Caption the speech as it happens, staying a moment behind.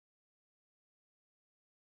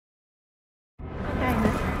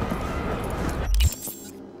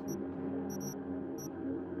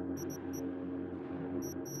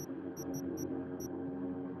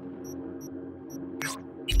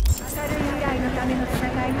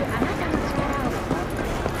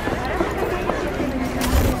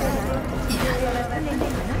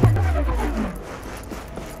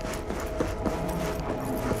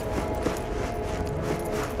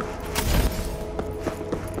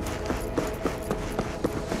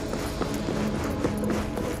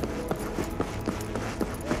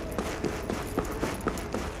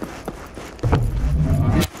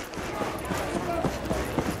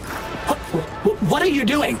What are you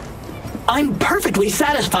doing? I'm perfectly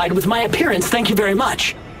satisfied with my appearance, thank you very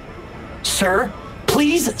much. Sir,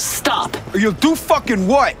 please stop. You'll do fucking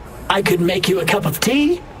what? I could make you a cup of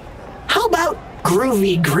tea. How about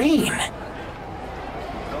groovy green?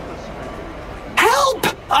 Help!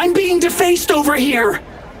 I'm being defaced over here!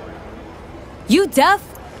 You deaf?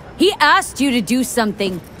 He asked you to do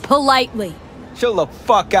something politely. Chill the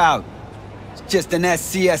fuck out. It's just an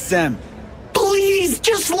SCSM. Please,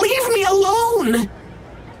 just leave me alone!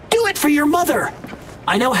 Do it for your mother.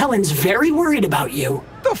 I know Helen's very worried about you.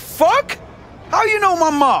 The fuck? How you know my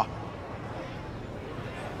ma?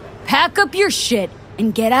 Pack up your shit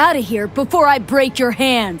and get out of here before I break your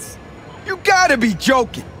hands. You gotta be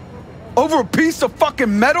joking. Over a piece of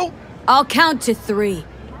fucking metal? I'll count to 3.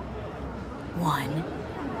 1,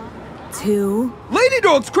 2... Lady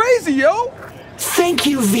Dog's crazy, yo! Thank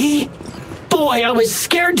you, V. Boy, I was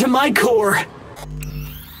scared to my core.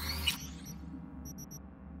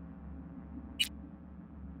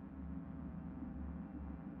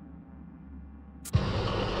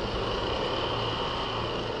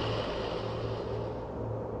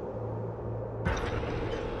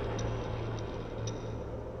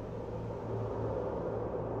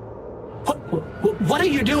 What are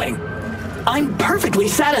you doing? I'm perfectly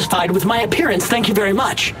satisfied with my appearance, thank you very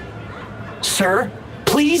much. Sir,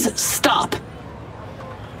 please stop.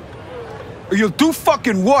 You'll do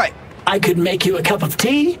fucking what? I could make you a cup of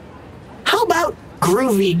tea. How about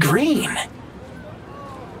groovy green?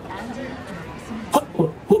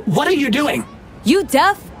 What are you doing? You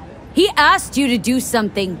deaf? He asked you to do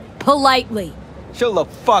something politely. Chill the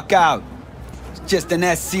fuck out. It's just an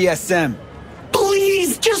SCSM.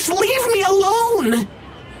 Please, just leave me alone!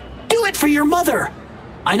 Do it for your mother.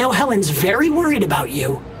 I know Helen's very worried about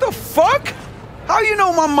you. The fuck? How you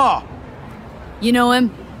know my ma? You know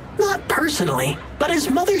him? Not personally, but his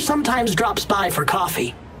mother sometimes drops by for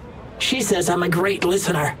coffee. She says I'm a great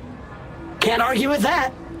listener. Can't argue with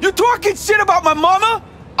that. You talking shit about my mama?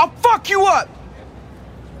 I'll fuck you up!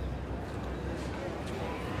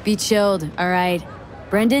 Be chilled, alright?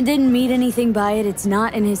 Brendan didn't mean anything by it, it's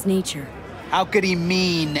not in his nature. How could he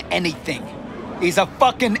mean anything? He's a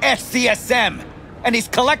fucking SCSM, and he's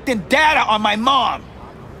collecting data on my mom.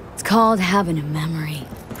 It's called having a memory.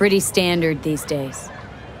 Pretty standard these days.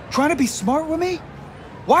 Trying to be smart with me?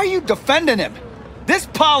 Why are you defending him? This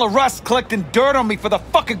pile of rust collecting dirt on me for the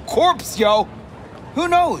fucking corpse, yo. Who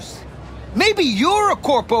knows? Maybe you're a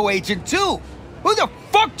corpo agent too. Who the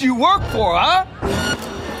fuck do you work for, huh?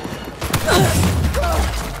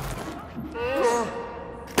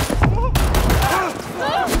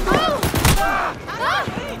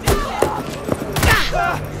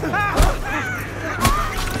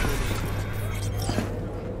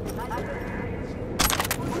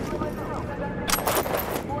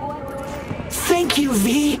 Thank you,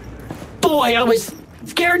 V. Boy, I was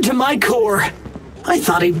scared to my core. I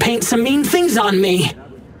thought he'd paint some mean things on me.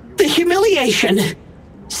 The humiliation.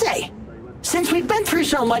 Say, since we've been through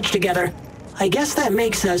so much together, I guess that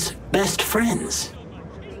makes us best friends.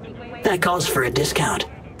 That calls for a discount.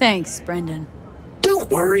 Thanks, Brendan. Don't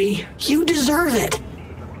worry, you deserve it.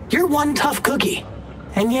 You're one tough cookie,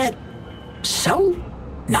 and yet so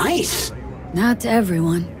nice. Not to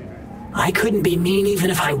everyone. I couldn't be mean even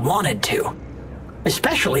if I wanted to.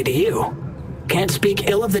 Especially to you. Can't speak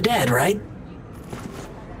ill of the dead, right?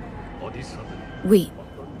 Wait,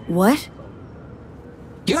 what?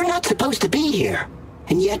 You're not supposed to be here,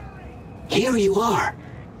 and yet here you are.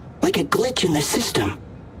 Like a glitch in the system.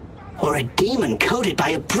 Or a demon coded by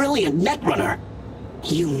a brilliant netrunner.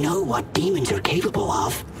 You know what demons are capable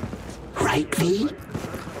of, right, V?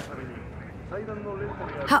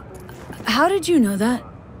 How did you know that?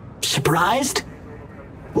 Surprised?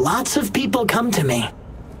 Lots of people come to me.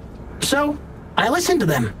 So, I listen to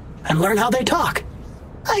them and learn how they talk.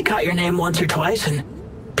 I caught your name once or twice and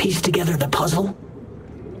pieced together the puzzle.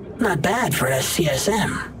 Not bad for a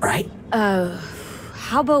CSM, right?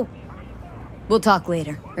 How about... We'll talk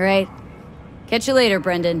later, alright? Catch you later,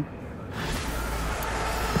 Brendan.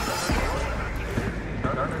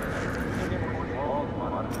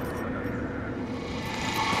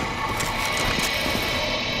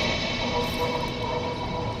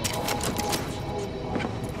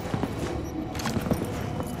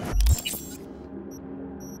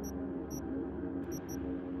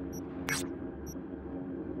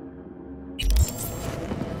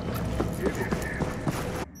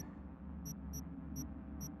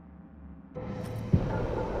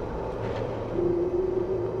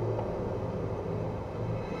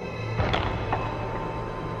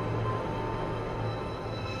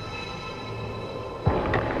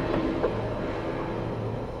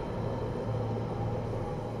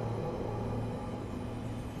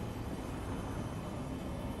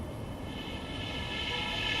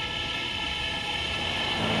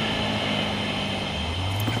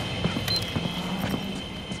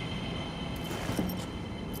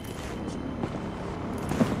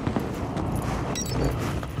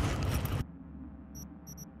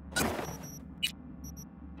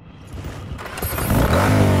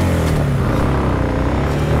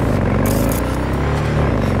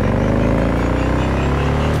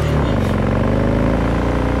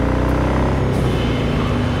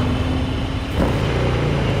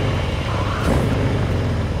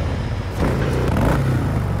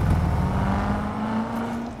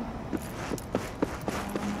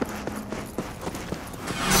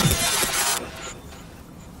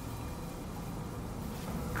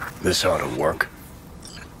 This ought to work.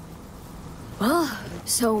 Well,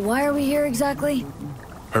 so why are we here exactly?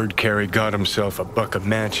 Heard Carey got himself a buck a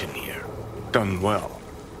mansion here. Done well.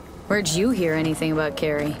 Where'd you hear anything about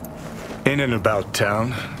Carey? In and about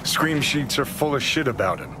town. Scream sheets are full of shit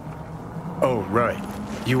about him. Oh, right.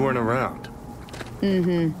 You weren't around.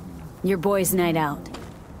 Mm-hmm. Your boy's night out.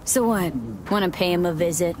 So what? Wanna pay him a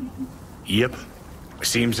visit? Yep.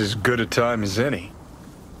 Seems as good a time as any.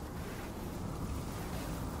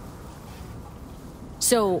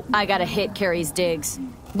 So, I gotta hit Carey's digs,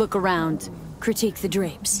 look around, critique the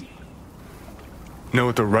drapes. Know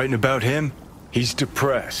what they're writing about him? He's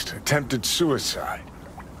depressed, attempted suicide.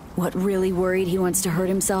 What, really worried he wants to hurt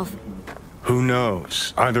himself? Who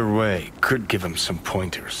knows? Either way, could give him some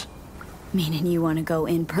pointers. Meaning you wanna go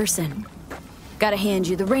in person. Gotta hand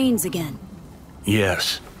you the reins again.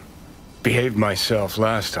 Yes. Behaved myself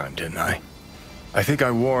last time, didn't I? I think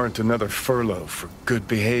I warrant another furlough for good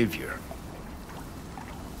behavior.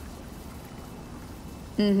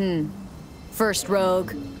 Mm-hmm. First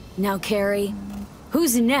Rogue, now Carey.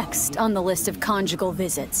 Who's next on the list of conjugal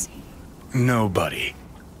visits? Nobody.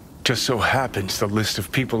 Just so happens the list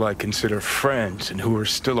of people I consider friends and who are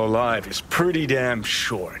still alive is pretty damn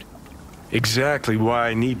short. Exactly why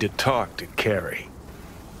I need to talk to Carey.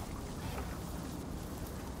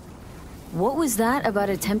 What was that about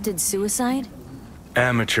attempted suicide?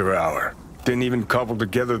 Amateur hour. Didn't even cobble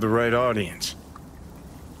together the right audience.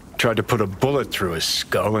 Tried to put a bullet through his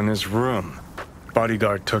skull in his room.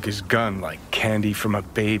 Bodyguard took his gun like candy from a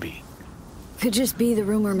baby. Could just be the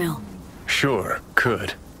rumor mill. Sure,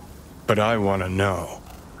 could. But I want to know.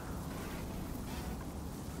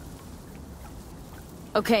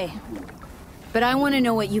 Okay. But I want to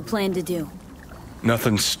know what you plan to do.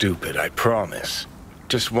 Nothing stupid, I promise.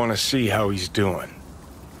 Just want to see how he's doing.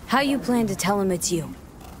 How you plan to tell him it's you?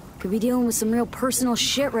 Could be dealing with some real personal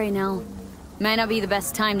shit right now. Might not be the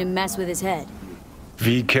best time to mess with his head.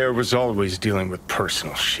 V-Care was always dealing with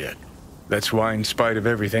personal shit. That's why, in spite of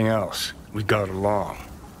everything else, we got along.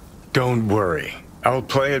 Don't worry. I'll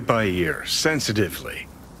play it by ear, sensitively.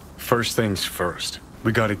 First things first.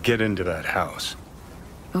 We gotta get into that house.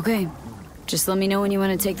 Okay. Just let me know when you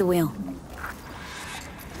want to take the wheel.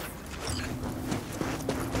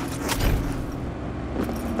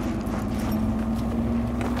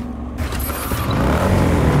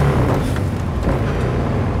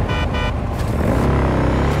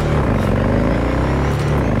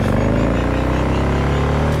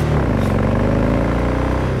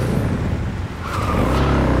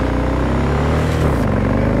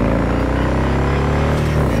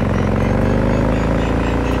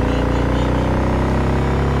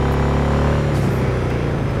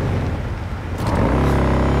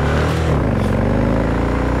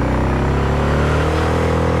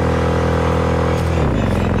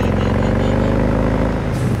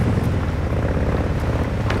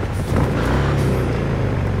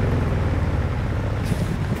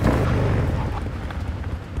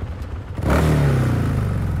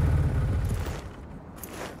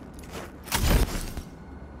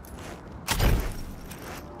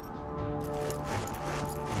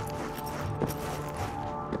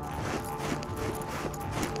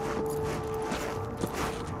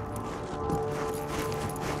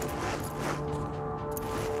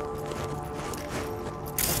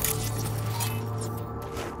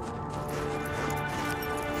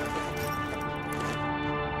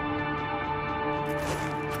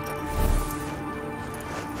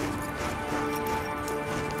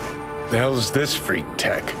 The hell is this freak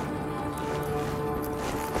tech?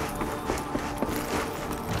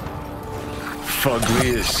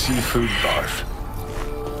 Fugly as seafood barf.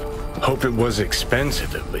 Hope it was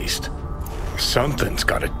expensive at least. Something's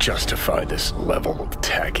gotta justify this level of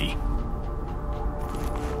tacky.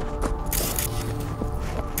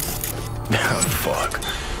 Oh, fuck.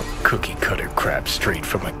 Cookie cutter crap straight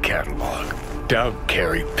from a catalog. Doubt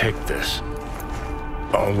Carey picked this.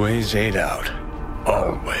 Always ate out.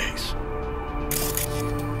 Always.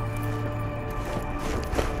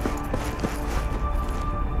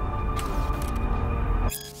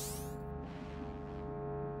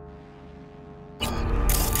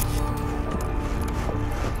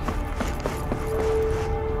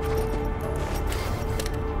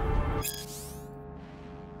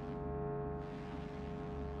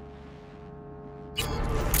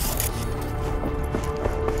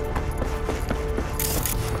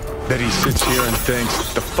 Bet he sits here and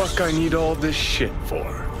thinks, the fuck I need all this shit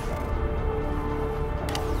for?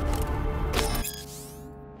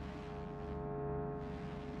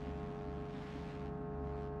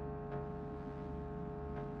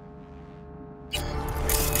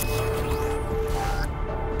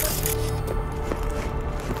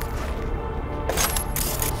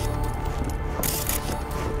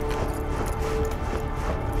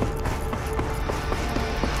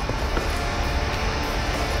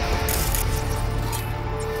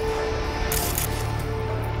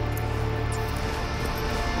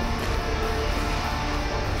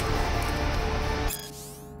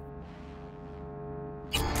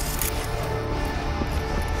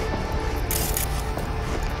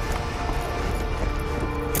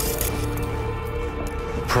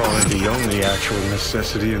 Probably the only actual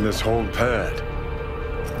necessity in this whole pad.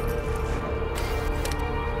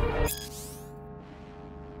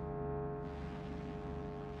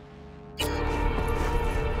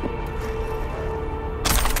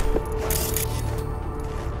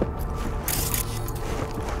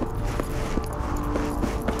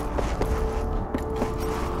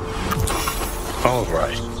 All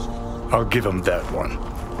right, I'll give him that one.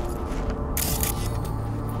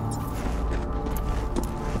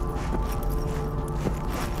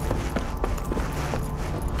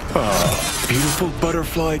 Beautiful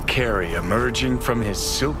butterfly Carrie emerging from his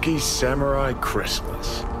silky samurai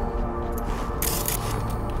chrysalis.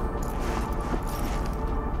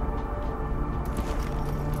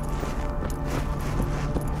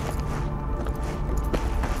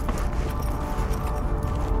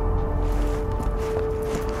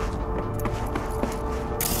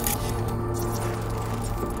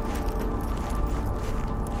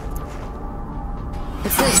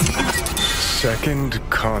 What's this? Second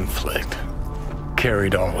conflict.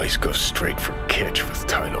 Carrie'd always go straight for kitsch with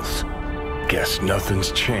titles. Guess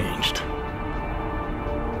nothing's changed.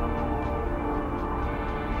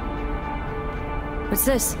 What's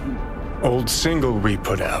this? Old single we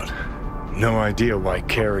put out. No idea why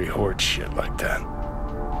Carrie hoards shit like that.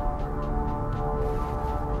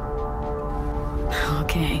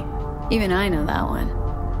 Okay. Even I know that one.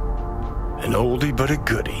 An oldie but a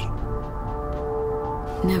goodie.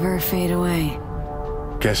 Never fade away.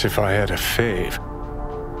 Guess if I had a fave,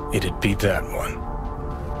 it'd be that one.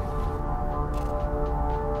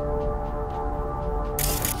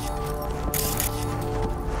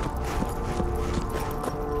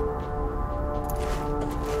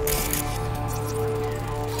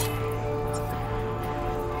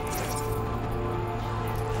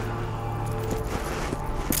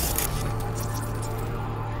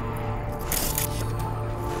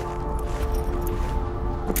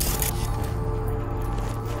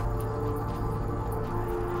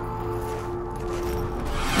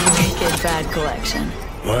 Bad collection.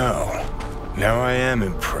 Well, now I am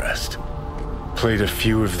impressed. Played a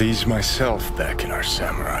few of these myself back in our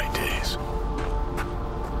samurai days.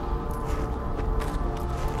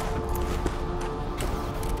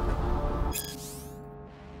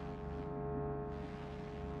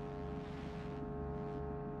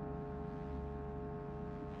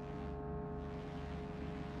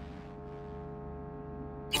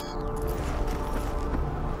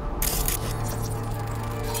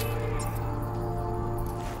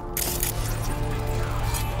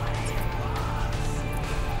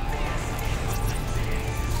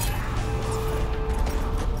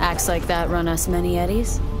 Acts like that run us many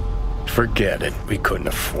eddies? Forget it, we couldn't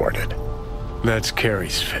afford it. That's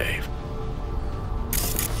Carrie's fave.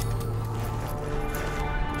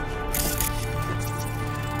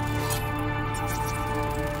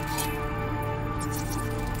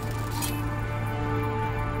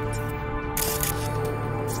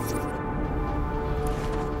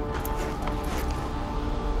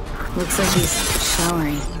 Looks like he's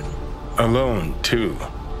showering. Alone, too.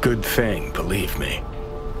 Good thing, believe me.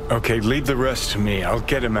 Okay, leave the rest to me. I'll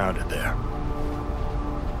get him out of there.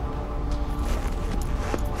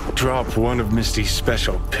 Drop one of Misty's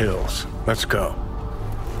special pills. Let's go.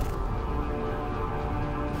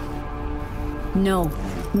 No,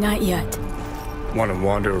 not yet. Want to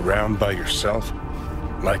wander around by yourself?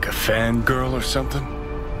 Like a fangirl or something?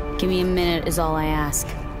 Give me a minute is all I ask.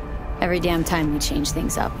 Every damn time we change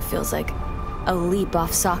things up, it feels like a leap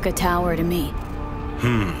off Sokka Tower to me.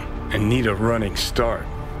 And need a running start.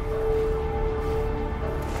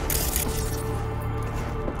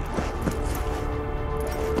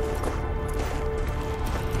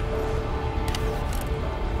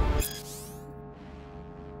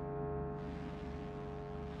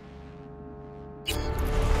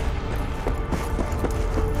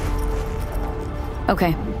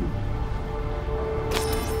 Okay.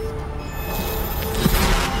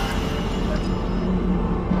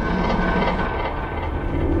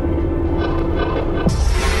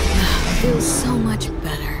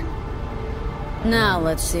 Now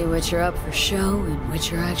let's see which are up for show and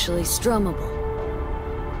which are actually strummable.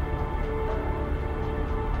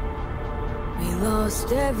 We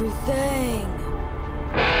lost everything.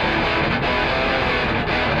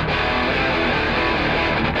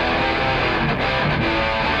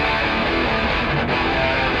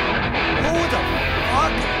 Who the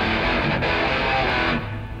fuck?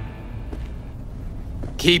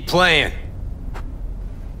 Keep playing.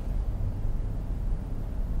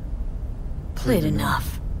 Played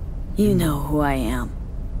enough. You know who I am.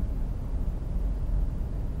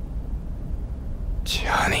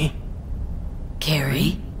 Johnny?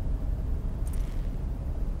 Carrie?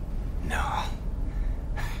 No.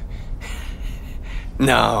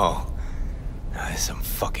 No. That's some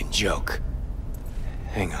fucking joke.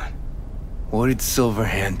 Hang on. What did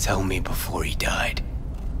Silverhand tell me before he died?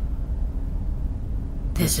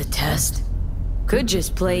 This a test? Could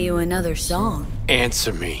just play you another song.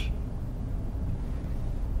 Answer me.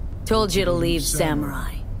 Told you to leave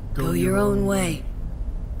Samurai. Go your own way.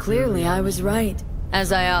 Clearly I was right,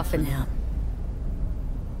 as I often am.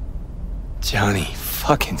 Johnny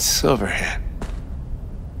fucking Silverhand.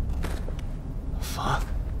 Fuck.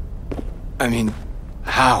 I mean,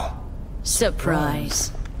 how?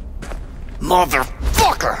 Surprise.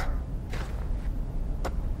 Motherfucker!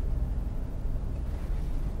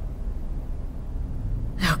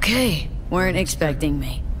 Okay, weren't expecting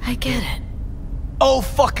me. I get it. Oh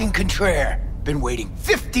fucking contraire. Been waiting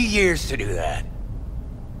 50 years to do that.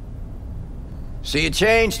 So you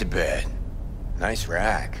changed a bit. Nice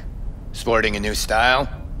rack. Sporting a new style?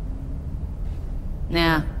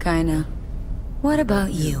 Nah, kinda. What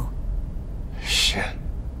about you? Shit.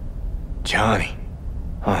 Johnny.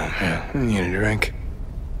 Oh man, I need a drink.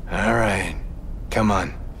 Alright. Come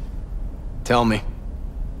on. Tell me.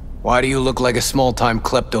 Why do you look like a small-time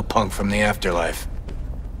klepto-punk from the afterlife?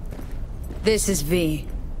 This is V.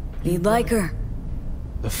 You'd like her?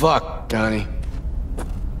 The fuck, Johnny?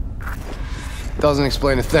 Doesn't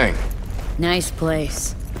explain a thing. Nice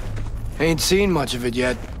place. Ain't seen much of it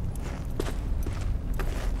yet.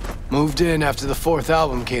 Moved in after the 4th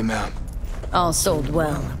album came out. All sold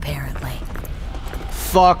well, apparently.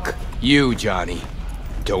 Fuck you, Johnny.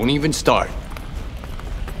 Don't even start.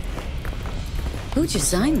 Who'd you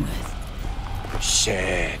sign with?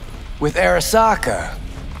 Shit. With Arasaka.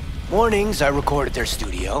 Mornings, I record at their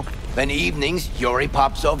studio. Then evenings, Yori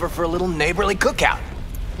pops over for a little neighborly cookout.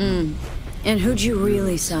 And who'd you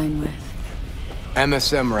really sign with?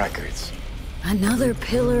 MSM Records. Another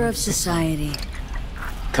pillar of society.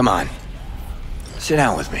 Come on. Sit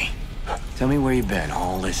down with me. Tell me where you've been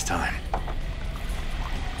all this time.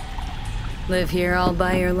 Live here all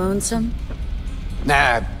by your lonesome?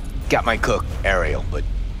 Nah, got my cook, Ariel, but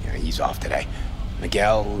he's off today.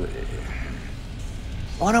 Miguel...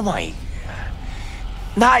 what am I...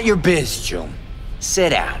 Not your biz, June. Sit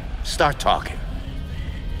down. Start talking.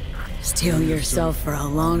 Steel yourself for a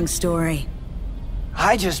long story.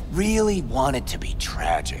 I just really want it to be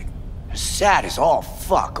tragic. Sad as all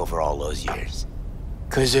fuck over all those years.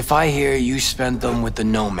 'Cause if I hear you spent them with the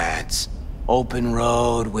Nomads, open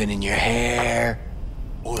road, wind in your hair,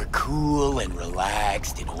 or cool and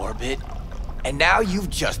relaxed in orbit, and now you've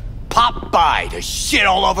just popped by to shit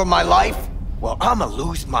all over my life, well, I'ma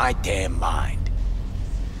lose my damn mind.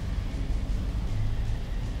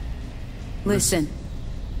 Listen,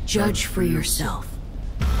 judge for yourself.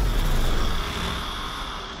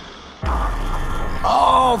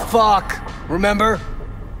 Oh, fuck! Remember?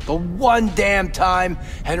 The one damn time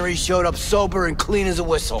Henry showed up sober and clean as a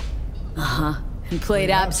whistle. Uh-huh. And played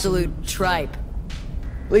absolute tripe.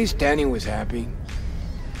 At least Danny was happy.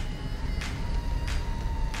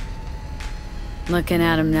 Looking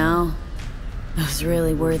at him now, those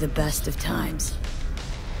really were the best of times.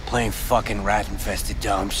 Playing fucking rat-infested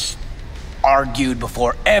dumps. Argued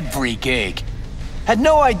before every gig. Had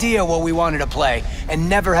no idea what we wanted to play, and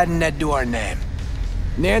never had an Ed to our name.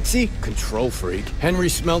 Nancy, control freak. Henry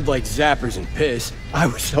smelled like zappers and piss. I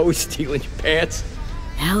was always stealing your pants.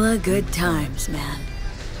 Hella good times, man.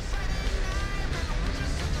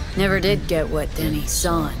 Never did get what Denny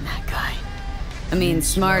saw in that guy. I mean,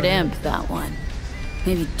 smart imp, that one.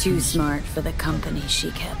 Maybe too smart for the company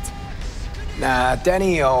she kept. Nah,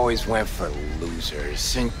 Denny always went for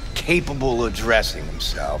losers, incapable of dressing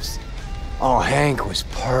themselves. Oh, Hank was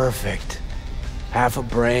perfect. Half a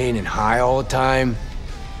brain and high all the time.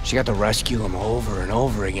 She got to rescue him over and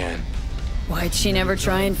over again. Why'd she never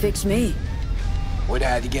try and fix me? Would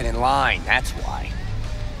have had to get in line, that's why.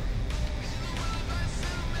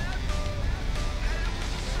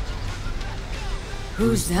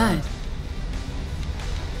 Who's that?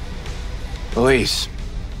 Elise,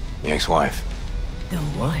 the ex-wife. The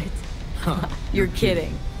what? You're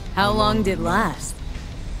kidding. How long did last?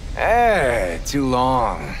 Too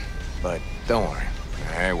long. But don't worry,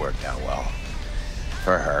 it worked out well.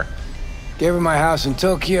 For her. Gave her my house in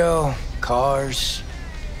Tokyo, cars,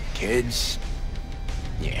 kids.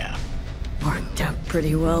 Yeah. Worked out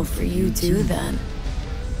pretty well for you too, then.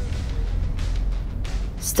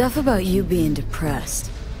 Stuff about you being depressed.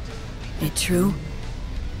 It true?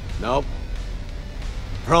 Nope.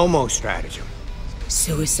 Promo stratagem.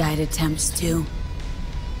 Suicide attempts too?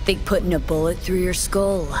 Think putting a bullet through your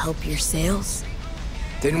skull will help your sales?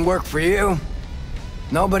 Didn't work for you.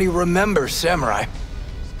 Nobody remembers Samurai.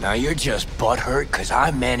 Now you're just butthurt because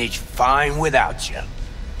I managed fine without you.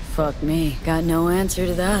 Fuck me, got no answer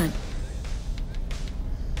to that.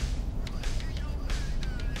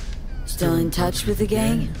 Still in touch with the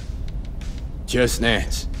gang? Just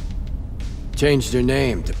Nance. Changed her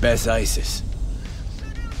name to Bess Isis.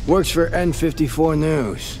 Works for N54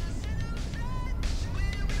 News.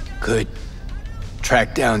 Could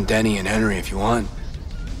track down Denny and Henry if you want.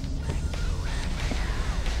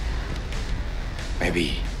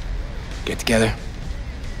 Maybe get together?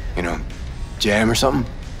 You know, jam or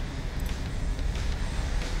something?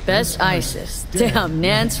 Best ISIS. Damn,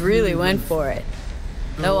 Nance really went for it.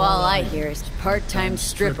 Though all I hear is part-time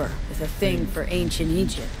stripper with a thing for ancient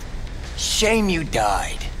Egypt. Shame you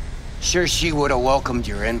died. Sure she would have welcomed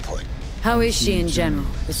your input. How is she in general,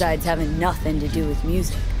 besides having nothing to do with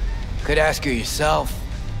music? Could ask her yourself.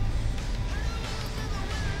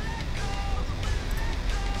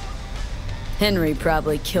 Henry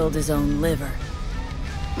probably killed his own liver.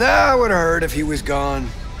 Nah, I would have heard if he was gone.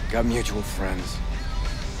 Got mutual friends.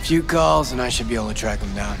 Few calls and I should be able to track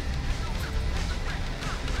him down.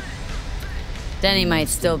 Denny might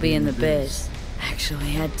still be in the biz. Actually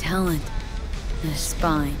had talent. And a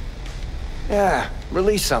spine. Yeah,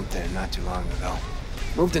 released something not too long ago.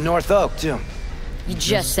 Moved to North Oak, too. You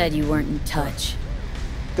just said you weren't in touch.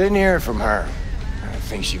 Didn't hear from her. I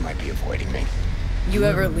think she might be avoiding me. You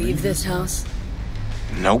ever leave this house?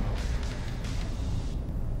 Nope.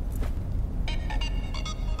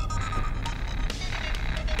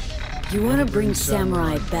 You want to bring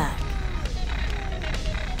Samurai back?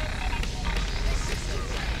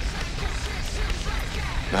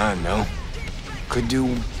 No. Could do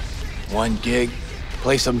one gig,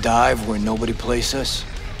 play some dive where nobody plays us.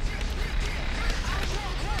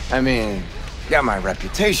 I mean, got my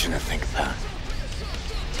reputation to think about.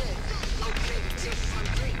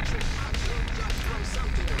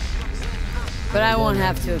 But I won't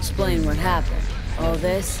have to explain what happened. All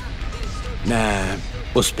this? Nah,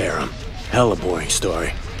 we'll spare him. Hella boring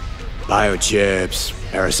story. Biochips,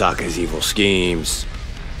 Arasaka's evil schemes,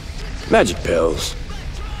 magic pills.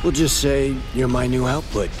 We'll just say you're my new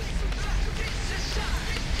output.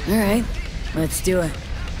 All right, let's do it.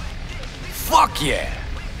 Fuck yeah!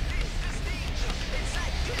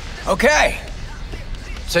 Okay.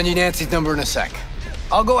 Send you Nancy's number in a sec.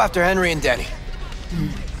 I'll go after Henry and Denny.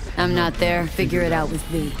 I'm not there. Figure it out with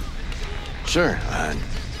V. Sure.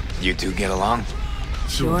 You two get along?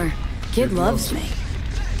 Sure. Kid loves me.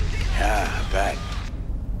 Yeah, I bet.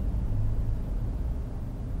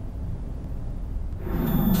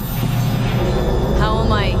 How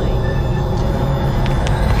am I?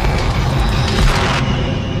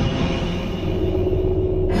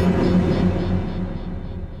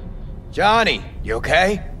 Johnny, you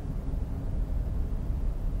okay?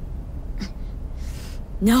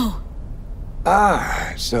 No.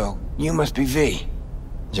 Ah, so you must be V.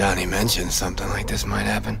 Johnny mentioned something like this might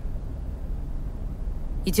happen.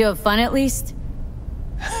 You two have fun at least?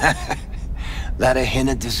 That a hint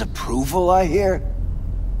of disapproval, I hear?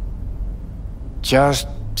 Just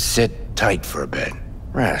sit tight for a bit.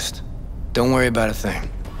 Rest. Don't worry about a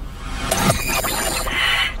thing.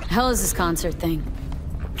 Hell is this concert thing?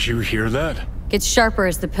 Did you hear that? Gets sharper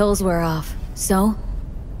as the pills wear off. So?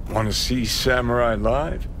 Want to see Samurai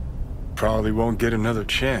live? Probably won't get another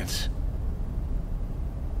chance.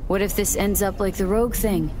 What if this ends up like the Rogue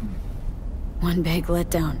thing? One big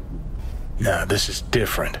letdown. Nah, this is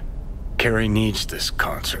different. Carrie needs this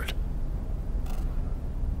concert.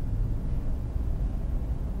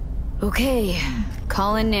 Okay,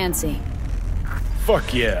 call in Nancy.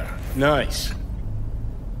 Fuck yeah. Nice.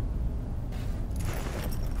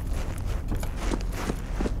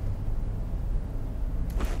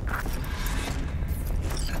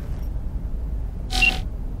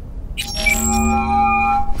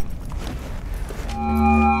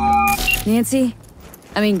 Nancy?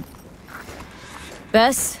 I mean...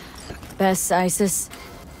 Bess? Bess, Isis?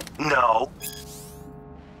 No.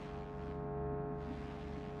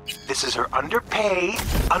 This is her underpaid,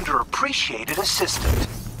 underappreciated assistant.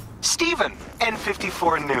 Steven,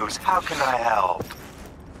 N54 News. How can I help?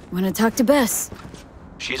 Wanna talk to Bess?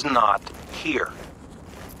 She's not here.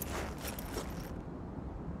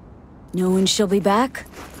 Know when she'll be back?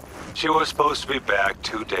 She was supposed to be back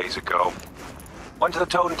 2 days ago. Went to the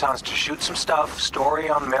Totentowns to shoot some stuff, story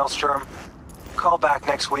on Maelstrom. Call back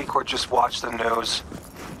next week or just watch the news.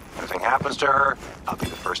 If anything happens to her, I'll be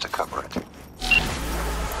the first to cover it.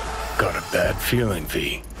 Got a bad feeling,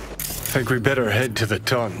 V. Think we better head to the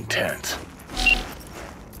Taunton tent.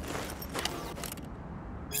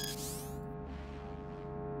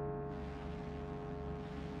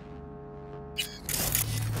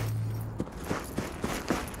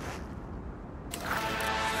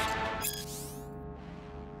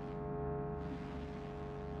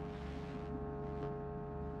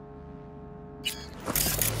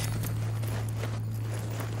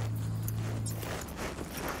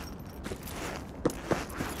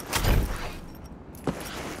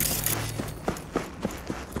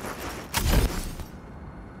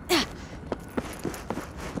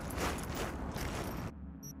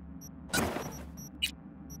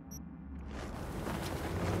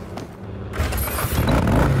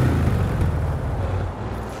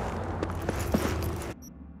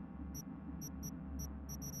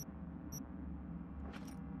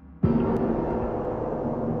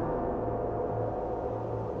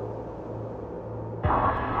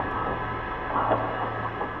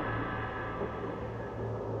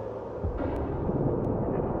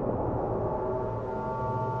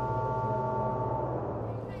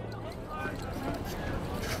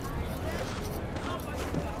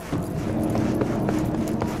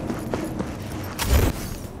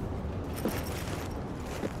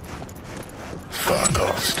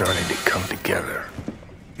 Starting to come together.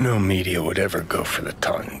 No media would ever go for the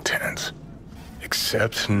Taunton tents.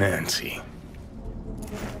 Except Nancy.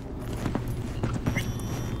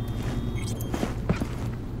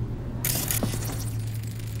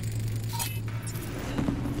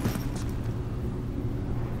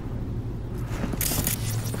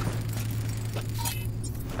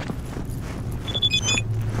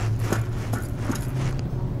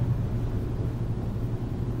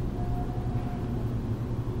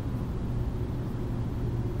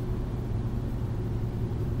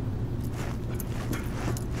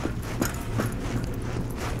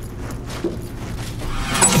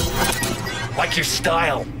 Like your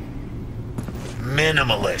style.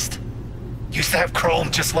 Minimalist. Used to have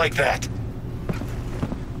chrome just like that.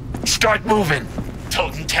 Start moving.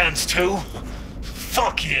 Totem Tans too?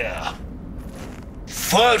 Fuck yeah.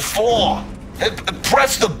 Third floor.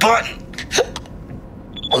 Press the button.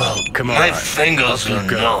 Oh, come on. My fingers are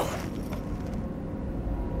numb.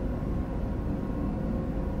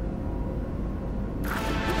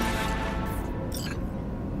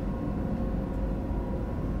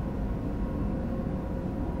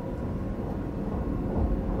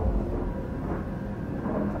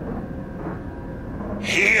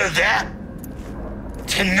 Hear that?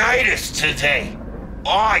 Tinnitus today.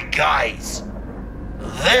 Aye, guys.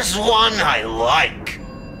 This one I like.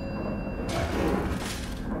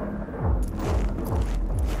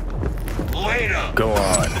 Later. Go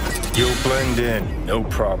on. You'll blend in, no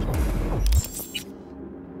problem.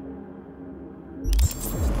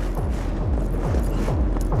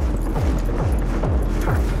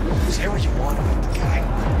 Is that what you wanted with the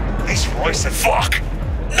guy? Nice Royce and fuck!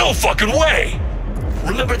 No fucking way!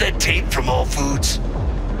 Remember that tape from All Foods?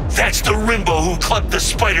 That's the Rimbo who clubbed the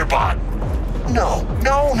spider bot. No.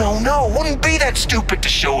 Wouldn't be that stupid to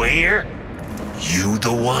show here. You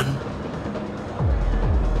the one?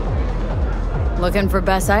 Looking for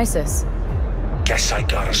Bess Isis. Guess I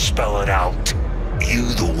gotta spell it out. You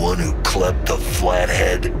the one who clubbed the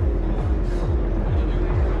flathead?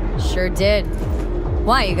 Sure did.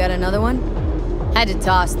 Why, you got another one? Had to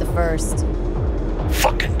toss the first.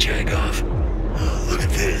 Fucking Jagoff. Look at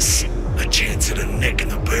this. A chance at a nick in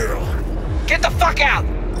the barrel. Get the fuck out!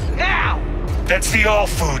 Now! That's the All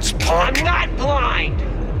Foods, punk. I'm not blind!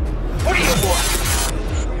 What do you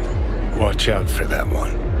want? Watch out for that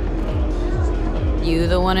one. You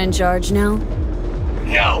the one in charge now?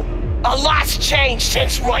 No! A lot's changed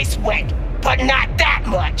since Royce went, but not that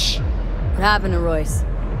much! What happened to Royce?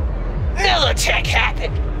 Militech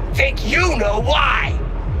happened! Think you know why!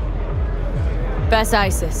 Bess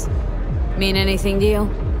Isis. Mean anything to you?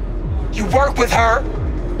 You work with her?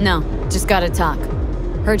 No, just gotta talk.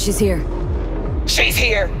 Heard she's here. She's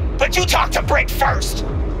here, but you talk to Britt first!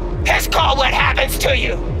 Has called what happens to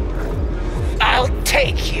you! I'll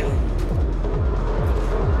take you.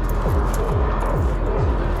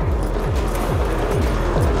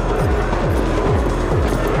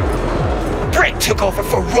 took over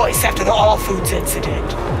for Royce after the All Foods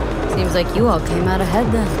incident. Seems like you all came out ahead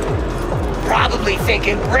then. Probably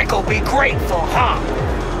thinking Brick will be grateful, huh?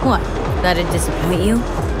 What? That'd disappoint you?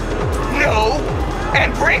 No.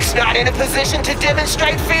 And Brick's not in a position to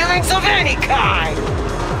demonstrate feelings of any kind.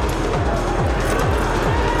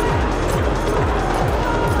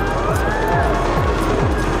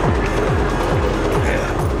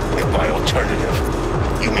 Yeah, and by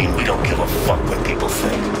alternative, you mean we don't give a fuck what people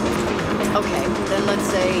think? Okay, then let's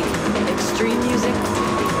say extreme music.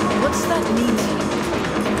 What's that mean to you?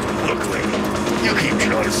 Look, lady, you keep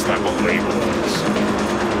trying to slap a label on us.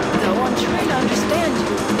 No, I'm trying to understand you.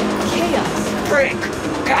 Chaos. Brick,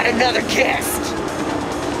 got another guest.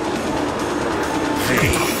 V,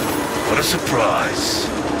 what a surprise.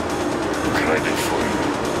 What can I do for you?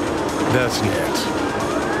 That's Nance.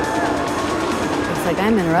 Looks like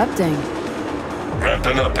I'm interrupting.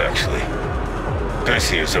 Wrapping up, actually.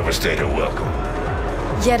 Garcia's overstayed her welcome.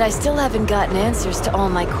 Yet I still haven't gotten answers to all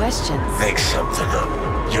my questions. Make something up.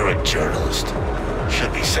 You're a journalist.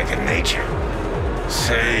 Should be second nature.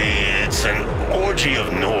 Say it's an orgy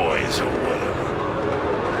of noise or whatever.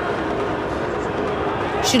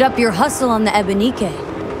 Should up your hustle on the Ebonique.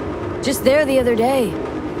 Just there the other day.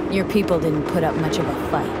 Your people didn't put up much of a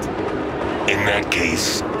fight. In that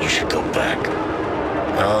case, you should go back.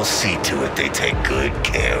 I'll see to it they take good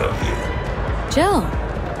care of you. Jill,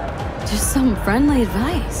 just some friendly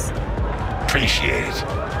advice. Appreciate it.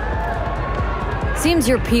 Seems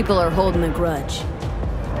your people are holding a grudge.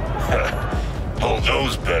 Hold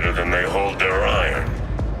those better than they hold their iron.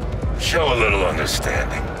 Show a little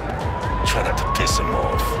understanding. Try not to piss them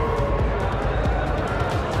off.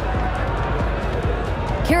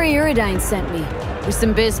 Carrie Uridine sent me with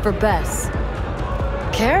some biz for Bess.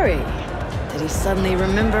 Carrie? Did he suddenly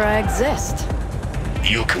remember I exist?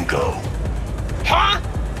 You can go. Huh?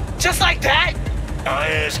 Just like that? I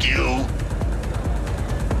ask you.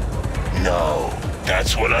 No,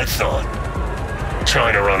 that's what I thought.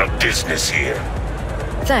 Trying to run a business here.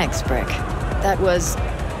 Thanks, Brick. That was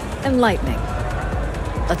enlightening.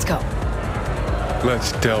 Let's go.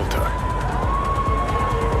 Let's Delta.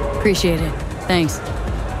 Appreciate it. Thanks.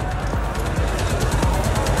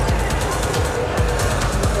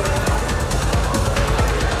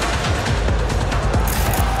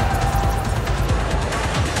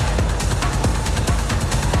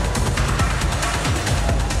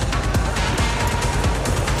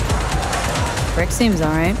 Brick seems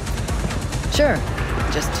alright. Sure.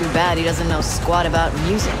 Just too bad he doesn't know squat about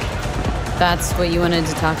music. That's what you wanted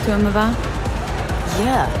to talk to him about?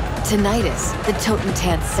 Yeah. Tinnitus. The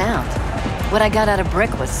Totentant sound. What I got out of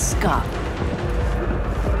Brick was ska.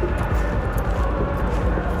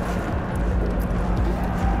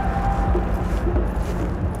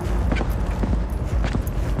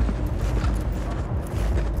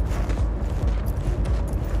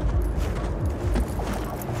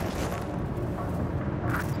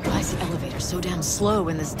 Why is the elevator so damn slow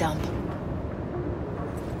in this dump?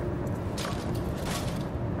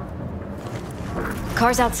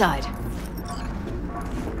 Car's outside.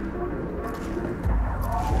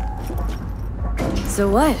 So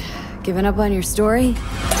what? Giving up on your story?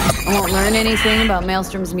 I won't learn anything about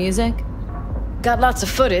Maelstrom's music? Got lots of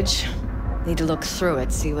footage. Need to look through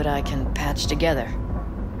it, see what I can patch together.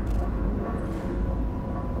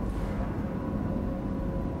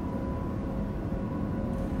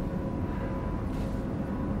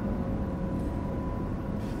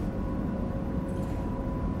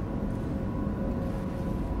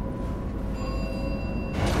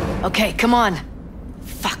 Okay, come on.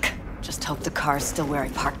 Fuck. Just hope the car's still where I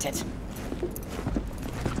parked it.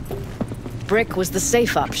 Brick was the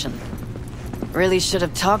safe option. Really should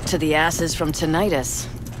have talked to the asses from Tinnitus.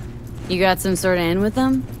 You got some sort of in with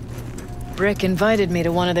them? Brick invited me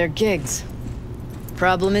to one of their gigs.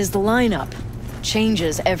 Problem is the lineup.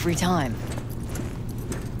 Changes every time.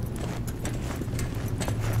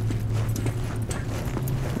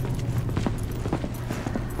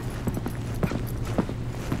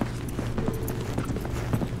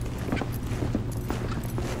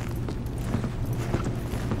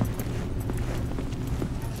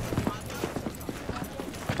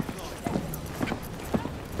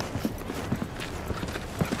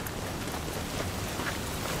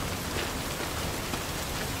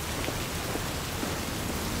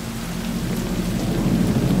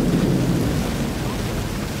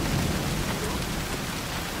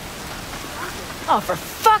 Oh, for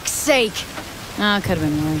fuck's sake! Oh, it could have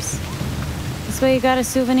been worse. This way you got a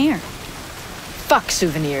souvenir. Fuck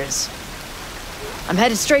souvenirs. I'm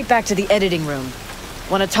headed straight back to the editing room.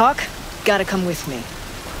 Wanna talk? Gotta come with me.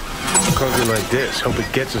 closer like this. Hope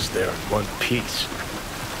it gets us there in one piece.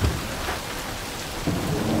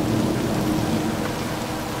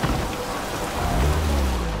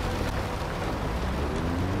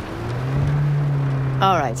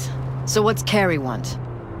 All right. So what's Carrie want?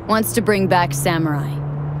 Wants to bring back Samurai.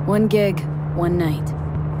 1 gig, 1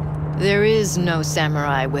 night. There is no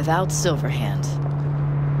Samurai without Silverhand.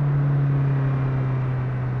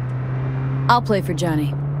 I'll play for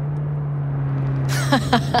Johnny.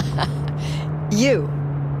 You.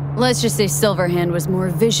 Let's just say Silverhand was more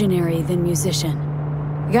visionary than musician.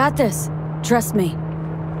 Got this. Trust me.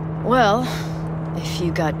 Well, if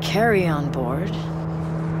you got Carrie on board,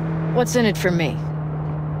 what's in it for me?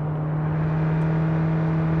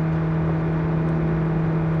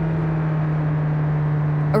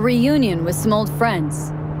 A reunion with some old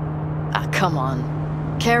friends. Ah, come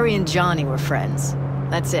on. Carrie and Johnny were friends.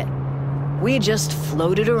 That's it. We just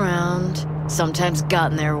floated around, sometimes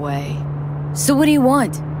got in their way. So what do you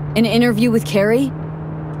want? An interview with Carrie?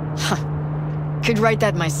 Could write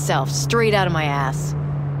that myself, straight out of my ass.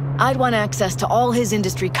 I'd want access to all his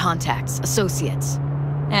industry contacts, associates.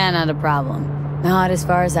 Not a problem. Not as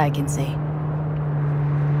far as I can see.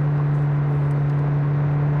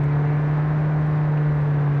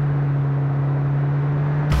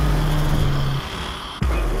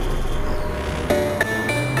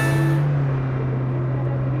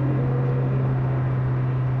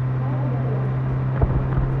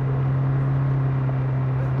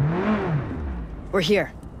 We're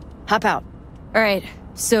here. Hop out. All right,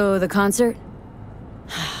 so the concert?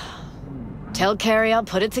 Tell Carrie I'll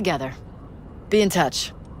put it together. Be in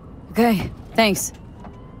touch. Okay, thanks.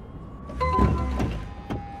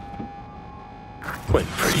 Went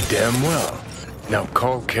pretty damn well. Now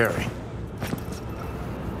call Carrie.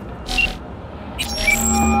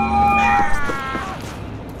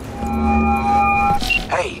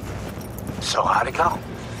 Hey, so how'd it go?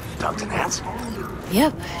 Talk to Nancy?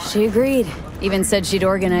 Yep, she agreed. Even said she'd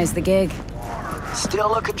organize the gig.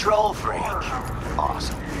 Still a control freak.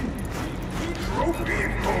 Awesome.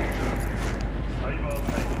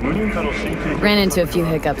 Ran into a few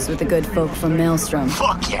hiccups with the good folk from Maelstrom.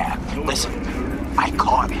 Fuck yeah. Listen, I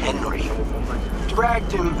caught Henry.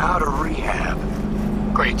 Dragged him out of rehab.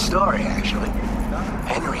 Great story, actually.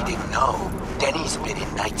 Henry didn't know Denny's been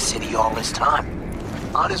in Night City all this time.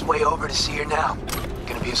 On his way over to see her now.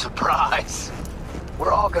 Gonna be a surprise.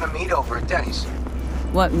 We're all gonna meet over at Denny's.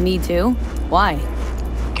 What, me too? Why?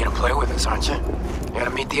 Gonna play with us, aren't you? You gotta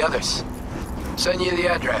meet the others. Send you the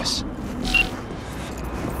address.